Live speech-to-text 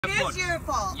It's your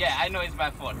fault. Yeah, I know it's my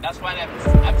fault. That's why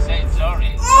I'm saying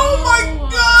sorry. Oh my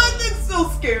god, that's so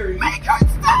scary. Make her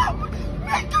stop!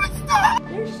 Make her stop!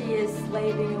 There she is,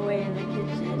 slaving away in the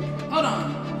kitchen. Hold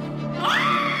on.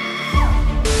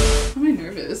 I'm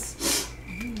nervous.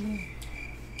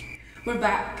 We're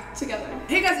back together.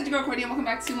 Hey guys, it's your girl Courtney and welcome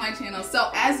back to my channel.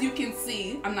 So as you can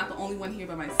see, I'm not the only one here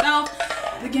by myself.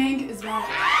 The gang is back.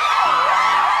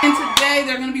 And today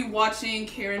they're gonna be watching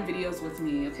Karen videos with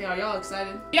me. Okay, are y'all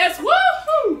excited? Yes,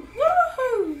 woohoo!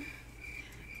 Woohoo!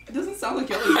 It doesn't sound like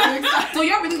y'all are really excited. So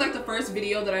y'all really liked the first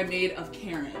video that I made of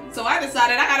Karen. So I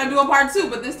decided I gotta do a part 2,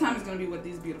 but this time it's gonna be with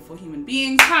these beautiful human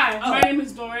beings. Hi, my name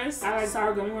is Doris. I like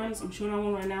sour gummy runs. I'm chewing on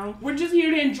one right now. We're just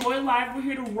here to enjoy life. We're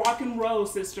here to rock and roll,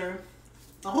 sister.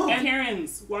 Oh. And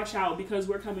Karens, watch out because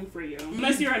we're coming for you.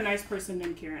 Unless you're a nice person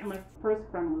named Karen. My first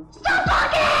friend was. Stop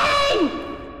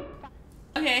talking!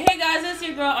 Okay, hey guys, it's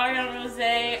your girl Ariana Rose.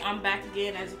 I'm back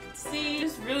again, as you can see.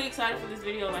 Just really excited for this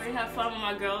video. Like, I have fun with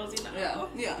my girls, you know.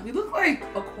 Yeah. We look like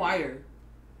a choir.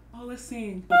 Oh, let's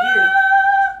sing.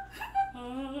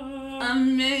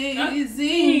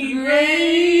 Amazing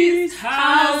grace,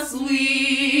 how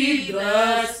sweet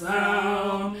the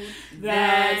sound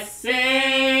that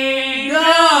saved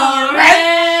a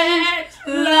wretch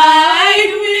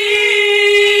like me.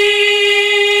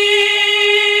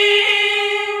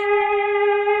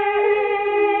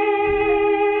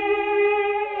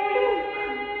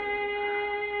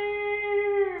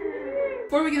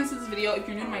 Before we get into this video, if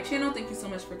you're new to my channel, thank you so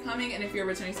much for coming, and if you're a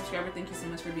returning subscriber, thank you so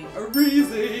much for being a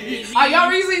Reezy. Are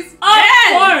y'all Reezys? Of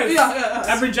course! Yeah.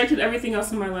 I've rejected everything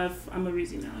else in my life. I'm a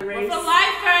Reezy now. We're for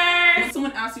lifers! When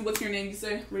someone asks you what's your name, you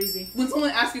say Reezy. When someone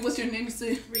asks you what's your name, you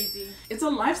say Reezy. It's a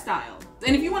lifestyle.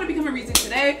 And if you want to become a Reezy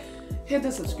today, hit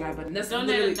the subscribe button. That's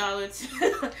donate $1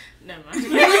 to... Never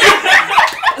mind.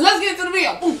 Let's get into the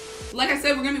video. Ooh. Like I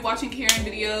said, we're gonna be watching Karen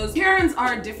videos. Karens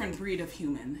are a different breed of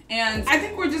human, and I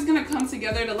think we're just gonna come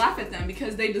together to laugh at them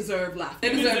because they deserve laugh. They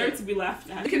deserve to be laughed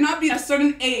at. It cannot be a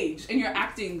certain age and you're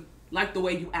acting like the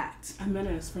way you act. A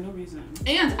menace for no reason.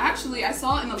 And actually, I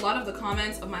saw in a lot of the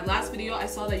comments of my last video, I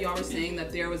saw that y'all were saying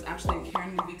that there was actually a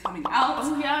Karen movie coming out.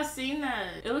 Oh yeah, I've seen that.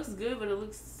 It looks good, but it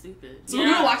looks stupid. So we're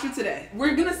gonna watch it today.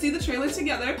 We're gonna see the trailer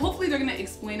together. Hopefully they're gonna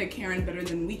explain a Karen better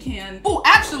than we can. Oh,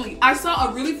 actually, I saw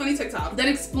a really funny TikTok that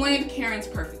explained Karens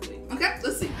perfectly. Okay,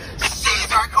 let's see. She's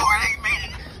recording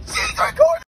me! She's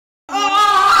recording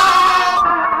Oh!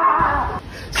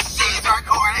 She's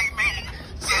recording me!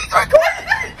 She's recording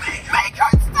me! Make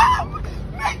her stop!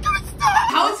 Make her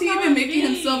stop! How is he even making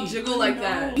himself jiggle like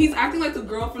that? He's acting like the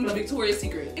girl from the Victoria's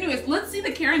Secret. Anyways, let's see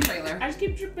the Karen trailer. I just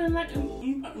keep dripping like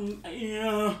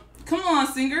yeah. Come on,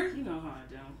 singer. You know how I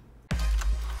do.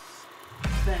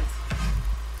 Thanks.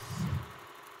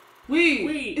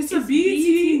 Wait, it's a BET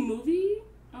BET movie?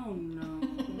 Oh no.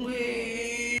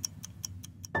 Wait.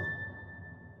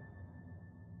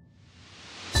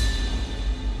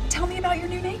 Tell me about your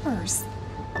new neighbors.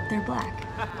 They're black.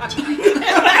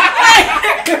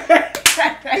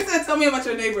 He said, tell me about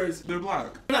your neighbors. They're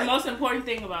black. The most important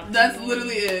thing about this. That's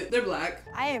literally it. They're black.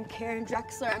 I am Karen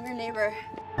Drexler. I'm your neighbor.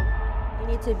 You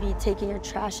need to be taking your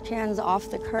trash cans off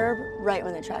the curb right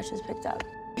when the trash is picked up.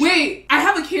 Wait, I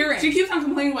have a Karen. She keeps on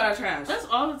complaining about our trash. That's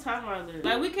all the time where I live.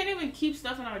 Like, we can't even keep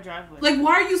stuff in our driveway. Like,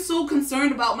 why are you so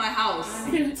concerned about my house?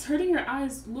 It's hurting your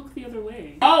eyes. Look the other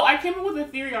way. Oh, I came up with a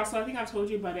theory also. I think I've told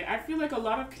you about it. I feel like a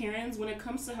lot of Karens, when it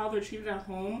comes to how they're treated at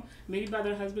home, maybe by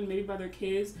their husband, maybe by their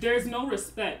kids, there's no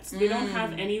respect. They don't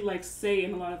have any, like, say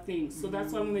in a lot of things. So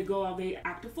that's why when they go out, they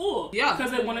act a fool. Yeah.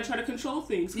 Because they want to try to control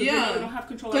things. Yeah. They don't have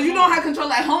control at Because you home. don't have control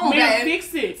at home, Man, babe.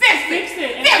 fix it. Fix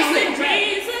it. And Fix fix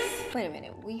it. Jesus. Wait a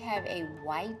minute, we have a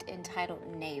white entitled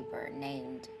neighbor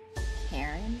named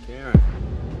Karen? Karen.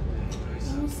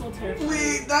 That was so terrifying.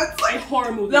 Wait, that's A like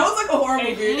horror movie. that was like a horror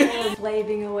movie.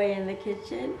 Slaving away in the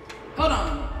kitchen. Hold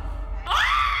on.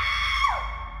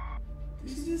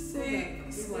 Did you just say?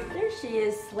 There she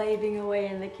is, slaving away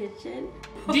in the kitchen.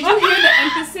 Did you hear the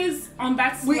emphasis on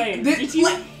that Wait, slave? did- Did you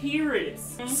like- hear it?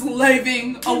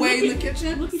 Slaving away in the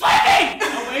kitchen? Slaving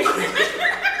away.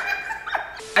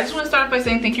 I just want to start off by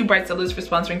saying thank you Bright Sellers for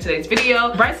sponsoring today's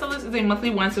video. Bright Sellers is a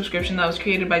monthly wine subscription that was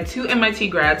created by 2 MIT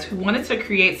grads who wanted to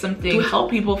create something to help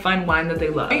people find wine that they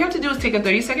love. All you have to do is take a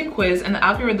 30-second quiz and the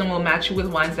algorithm will match you with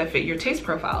wines that fit your taste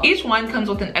profile. Each wine comes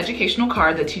with an educational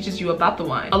card that teaches you about the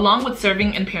wine, along with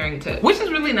serving and pairing tips, which is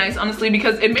really nice honestly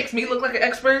because it makes me look like an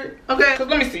expert. Okay, so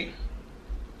let me see.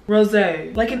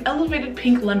 Rosé, like an elevated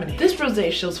pink lemonade. This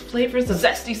rosé shows flavors of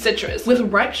zesty citrus with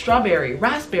ripe strawberry,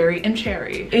 raspberry, and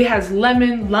cherry. It has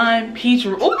lemon, lime, peach.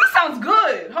 Oh, this sounds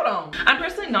good. Hold on. I'm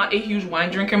personally not a huge wine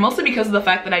drinker, mostly because of the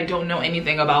fact that I don't know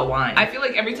anything about wine. I feel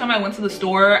like every time I went to the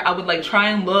store, I would like try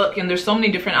and look, and there's so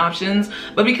many different options,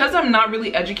 but because I'm not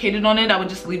really educated on it, I would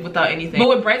just leave without anything. But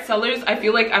with Bright Cellars, I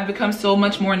feel like I've become so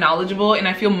much more knowledgeable, and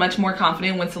I feel much more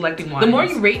confident when selecting wines. The more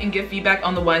you rate and give feedback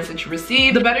on the wines that you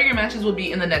receive, the better your matches will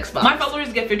be in the next box. My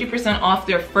followers get 50% off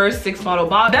their first 6-bottle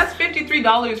box. That's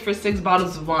 $53 for 6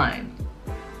 bottles of wine.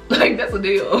 Like, that's a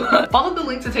deal. Follow the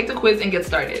link to take the quiz and get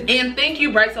started. And thank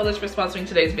you, Bright Cellars, for sponsoring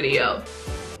today's video.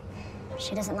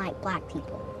 She doesn't like black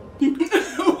people.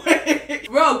 Wait,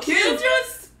 bro,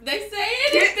 kids they say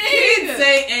anything. Kids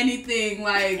say anything,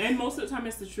 like, and most of the time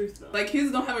it's the truth though. Like,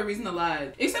 kids don't have a reason to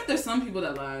lie. Except there's some people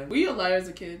that lie. Were you a liar as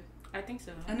a kid? I think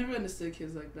so. I never understood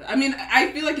kids like that. I mean,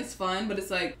 I feel like it's fun, but it's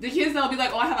like the kids that'll be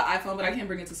like, oh, I have an iPhone, but I can't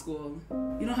bring it to school.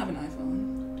 You don't have an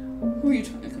iPhone. Who are you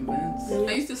trying to convince?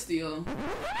 I used to steal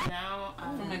now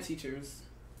from my teachers.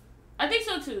 I think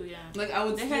so too. Yeah. Like I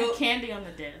would they steal had candy on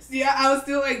the desk. Yeah, I would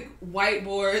steal like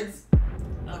whiteboards.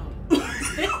 Oh.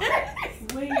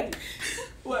 Wait.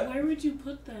 What? Where would you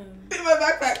put them? In my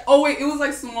backpack. Oh wait, it was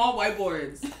like small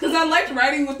whiteboards. Cause I liked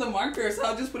writing with the marker, so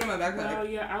I'll just put it in my backpack. Wow,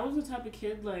 yeah, I was the type of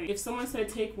kid, like, if someone said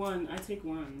take one, I take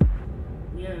one.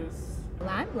 Yes. Well,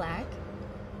 I'm black.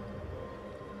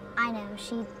 I know,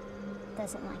 she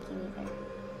doesn't like you either.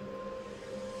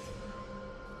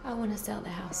 I want to sell the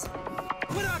house.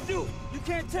 What I do? You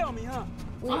can't tell me, huh?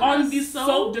 On the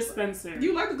soap dispenser.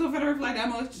 You like the Confederate flag that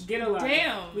much? Get a lot.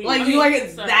 Damn. Please. Like, you like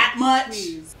it that much?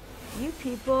 Please. You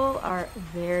people are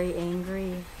very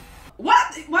angry.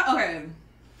 What? What? Okay.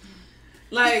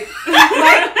 Like,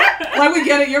 like we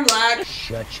get it, you're black.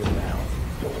 Shut your mouth,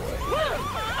 boy.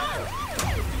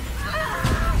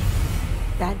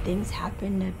 Bad things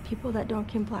happen to people that don't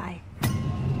comply.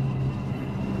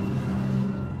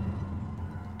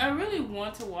 I really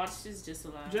want to watch this just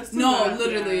a lot. Just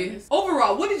literally. Yeah.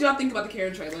 Overall, what did y'all think about the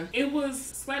Karen trailer? It was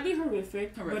slightly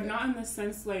horrific, but not in the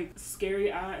sense like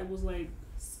scary eye. It was like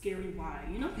scary why,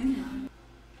 you know? Mm-hmm.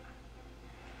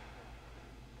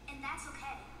 And that's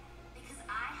okay, because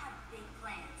I have big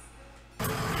plans.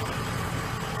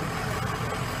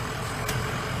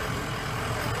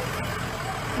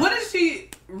 What is she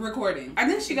recording? I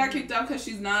think she got kicked out because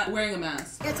she's not wearing a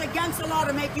mask. It's against the law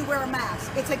to make you wear a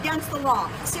mask. It's against the law.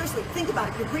 Seriously, think about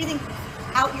it. You're breathing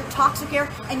out your toxic air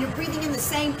and you're breathing in the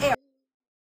same air.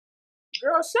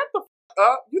 Girl, shut the f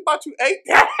up. You thought you ate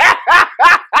that?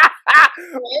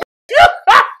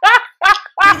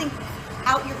 Breathing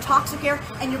out your toxic air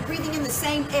and you're breathing in the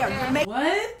same air.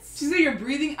 What? She said you're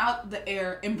breathing out the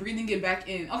air and breathing it back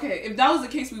in. Okay, if that was the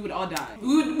case, we would all die.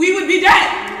 We would be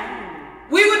dead.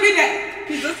 We would be dead.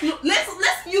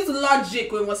 Let's use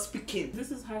logic when we're speaking.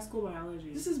 This is high school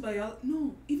biology. This is biology.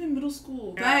 No, even middle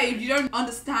school. Babe, you don't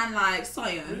understand like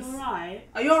science. Are you alright?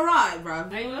 Are you alright, bro?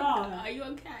 Are you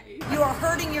okay? You are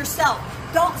hurting yourself.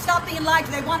 Don't stop being lied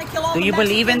to. They want to kill all the you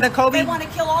believe in the COVID? They want to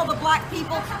kill all the black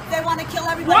people. They want to kill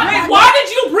everybody. Why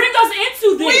did you bring us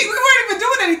into this? We weren't even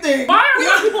doing anything. Why are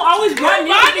white people always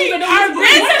running anything that our what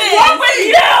is wrong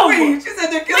with you? She said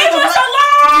they're killing Leave us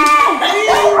alone!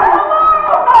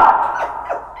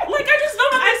 Like, I just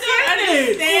don't understand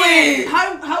this. Wait,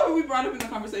 how were we brought up in the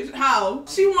conversation? How?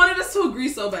 She wanted us to agree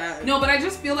so bad. No, but I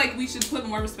just feel like we should put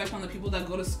more respect on the people that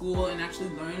go to school and actually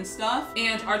learn stuff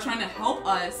and are trying to help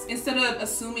us instead of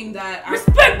assuming that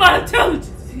respect my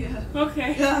intelligence. Yeah.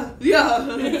 Okay. Yeah.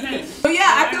 But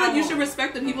yeah, I feel like you should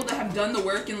respect the people that have done the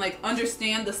work and like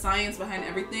understand the science behind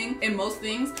everything and most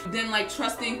things than like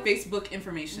trusting Facebook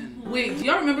information. Mm-hmm. Wait, do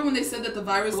y'all remember when they said that the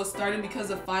virus was started because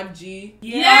of 5G?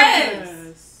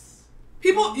 Yes.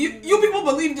 People, you people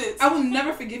believed it. I will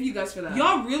never forgive you guys for that.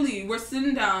 Y'all really were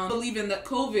sitting down believing that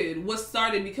COVID was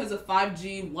started because of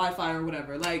 5G, Wi-Fi, or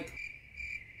whatever. Like,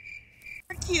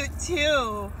 You're cute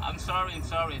too. I'm sorry, really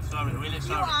sorry.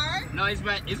 You are? No, it's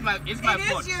my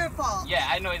fault. It is your fault. Yeah,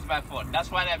 I know it's my fault. That's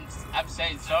why I'm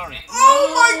saying sorry.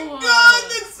 oh my god,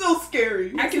 that's so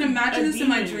scary. I can imagine this in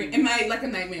my dream, like a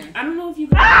nightmare. I don't know if you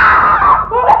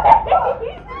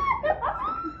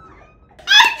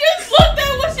I just looked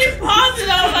at what she paused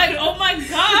and I was like, oh my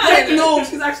god. Like, no,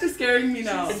 she's actually scaring me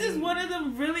now. This is one of the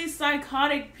really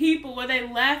psychotic people where they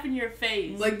laugh in your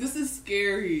face. Like, this is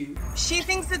scary. She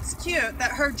thinks it's cute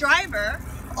that her driver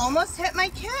almost hit my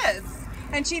kids.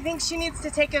 And she thinks she needs to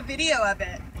take a video of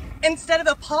it. Instead of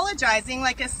apologizing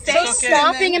like a saint. So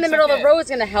stopping in the middle of the road is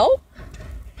gonna help?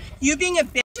 You being a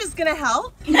bitch is gonna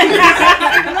help?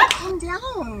 No, calm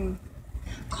down.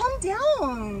 Calm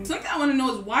down. Something I want to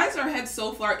know is why is her head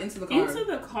so far into the car? Into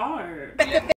the car.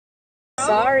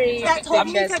 Sorry. That told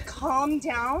me to calm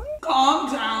down.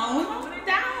 Calm down.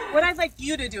 What I'd like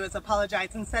you to do is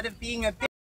apologize instead of being a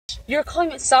bitch. You're calling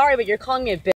me sorry, but you're calling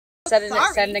me a bitch. Set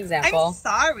an example. I'm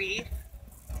sorry.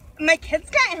 My kids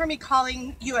can't hear me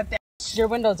calling you a bitch. Your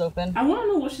window's open. I want to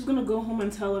know what she's gonna go home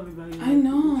and tell everybody. I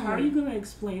know. How are you gonna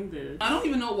explain this? I don't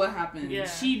even know what happened. Yeah.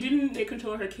 She didn't take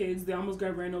control of her kids. They almost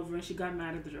got ran over and she got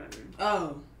mad at the driver.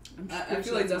 Oh. I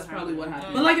feel like that's probably what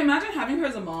happened. But like, imagine having her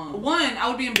as a mom. One, I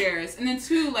would be embarrassed. And then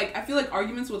two, like, I feel like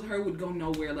arguments with her would go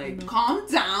nowhere. Like, calm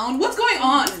down. What's going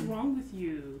on? What's wrong with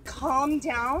you? Calm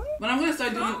down? But I'm gonna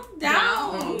start doing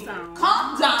down.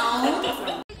 Calm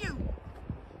down. You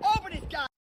open it, guy.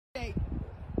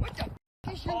 What the f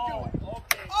is you doing?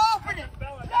 Okay. Open it.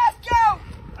 Let's go.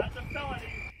 That's a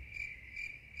felony.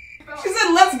 She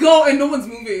said, let's go, and no one's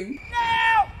moving.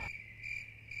 Now.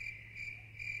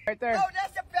 Right there. Oh,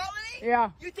 that's a felony?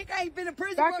 Yeah. You think I ain't been in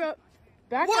prison? Back up.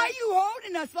 Back Why up. are you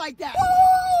holding us like that?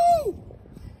 Woo!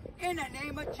 In the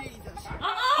name of Jesus.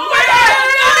 Wait.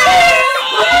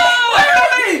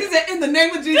 He said, in the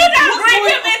name of Jesus. Do not bring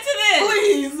him into this.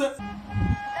 Please.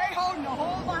 They holding the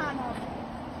whole line up.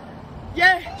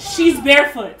 Yeah. She's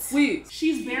barefoot. Wait.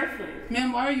 She's barefoot.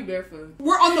 Man, why are you barefoot?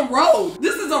 We're on the road.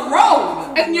 This is a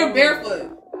road. And you're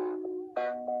barefoot.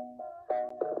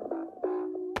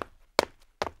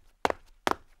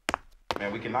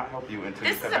 Man, we cannot help you until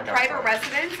This you is step a back private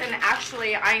outside. residence, and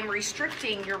actually I am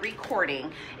restricting your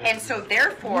recording, and so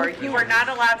therefore you are not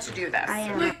allowed to do this.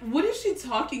 Like, what is she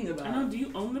talking about? I know, do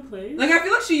you own the place? Like, I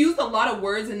feel like she used a lot of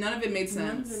words and none of it made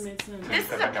sense. None of it made sense.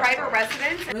 This is a private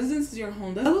residence. Residence is your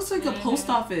home. That looks like a post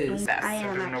office. I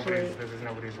am actually. This is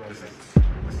nobody's residence.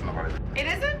 This is nobody's. It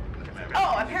isn't?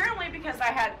 Oh, apparently because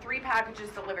I had 3 packages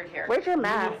delivered here. Where's your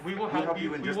mask? We will help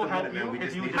you in just a minute, man. We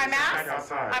just need to My step back mask?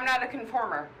 outside. I'm not a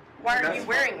conformer. Why are you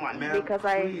wearing one? Ma'am, Because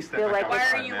I please step feel back like Why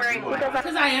outside, are you ma'am. wearing one?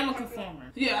 Because I am a conformer.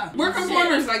 Yeah, we're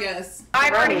conformers, I guess.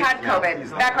 I've already had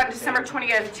COVID back on December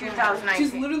 20th, 2019.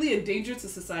 She's literally a danger to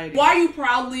society. Why are you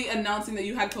proudly announcing that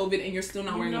you had COVID and you're still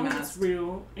not wearing a You know mask? it's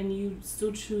real, and you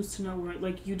still choose to not wear it.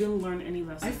 Like, you didn't learn any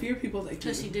lesson. I fear people like you.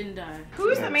 Because she didn't die.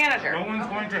 Who's the manager? No one's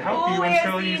going to help you Who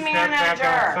until is you the step back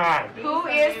outside. manager? Who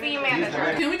is the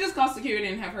manager? Can we just call security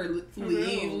and have her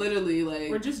leave? Literally,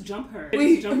 like. Or just jump her.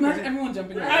 Wait, Just jump imagine her. everyone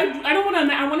jumping her. I don't want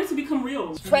to. I want it to become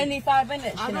real. 25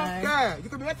 minutes, I you don't know. care. You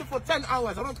can be waiting for 10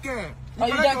 hours. I don't care. Oh,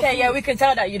 you don't care? Yeah, we can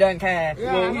tell that you don't care.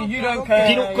 Yeah, I don't you care. don't care.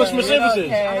 Do you know what customer service is?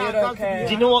 You don't care.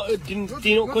 Do you know what? Do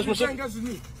you know what customer service?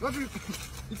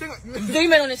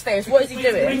 Zoom in on his face. What is he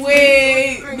doing?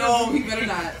 Wait, no, he better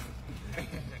not.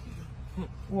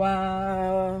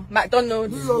 Wow.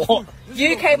 McDonald's. What?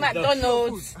 UK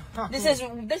McDonald's. This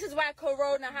is why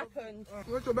Corona happened.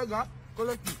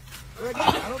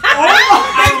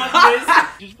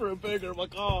 Just for a burger in my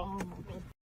car.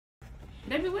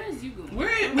 Baby, where is you going?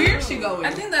 Where is she going?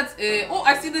 I think that's it. Oh,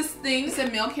 I see this thing. It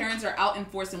said male Karens are out in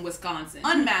force in Wisconsin.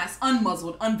 Unmasked,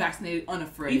 unmuzzled, unvaccinated,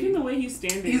 unafraid. Even the way he's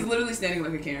standing. He's literally standing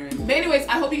like a Karen. But anyways,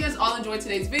 I hope you guys all enjoyed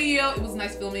today's video. It was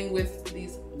nice filming with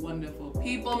these wonderful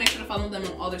people. Make sure to follow them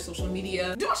on all their social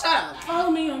media. Do a shout out. Follow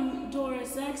me on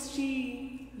Doris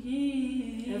XG.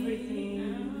 Yeah.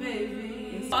 Everything.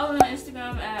 Baby. Follow me on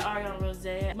Instagram at Ariana Rose.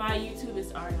 My YouTube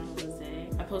is Ariana Rose.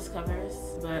 I post covers,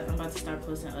 but I'm about to start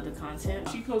posting other content.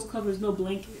 She posts covers, no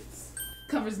blankets.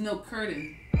 Covers no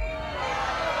curtain.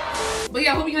 But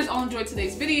yeah, I hope you guys all enjoyed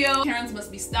today's video. Karens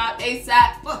must be stopped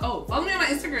ASAP. Oh, follow me on my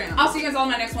Instagram. I'll see you guys all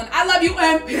in my next one. I love you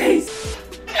and peace.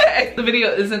 The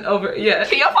video isn't over yet.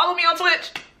 Can y'all follow me on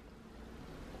Twitch?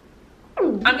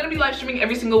 I'm gonna be live streaming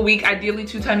every single week, ideally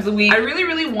 2 times a week. I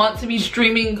really want to be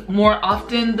streaming more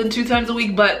often than 2 times a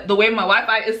week, but the way my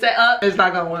Wi-Fi is set up, it's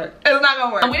not gonna work. It's not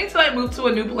gonna work. I'm waiting till I move to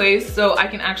a new place so I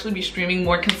can actually be streaming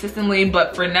more consistently,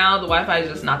 but for now, the Wi-Fi is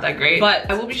just not that great. But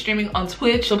I will be streaming on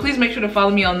Twitch, so please make sure to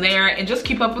follow me on there and just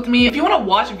keep up with me. If you wanna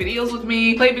watch videos with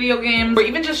me, play video games, or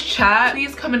even just chat,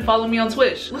 please come and follow me on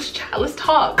Twitch. Let's chat, let's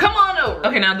talk. Come on over.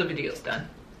 Okay, now the video's done.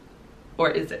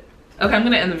 Or is it? Okay, I'm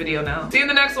gonna end the video now. See you in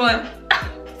the next one.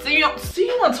 See you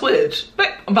on Twitch.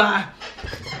 Bye.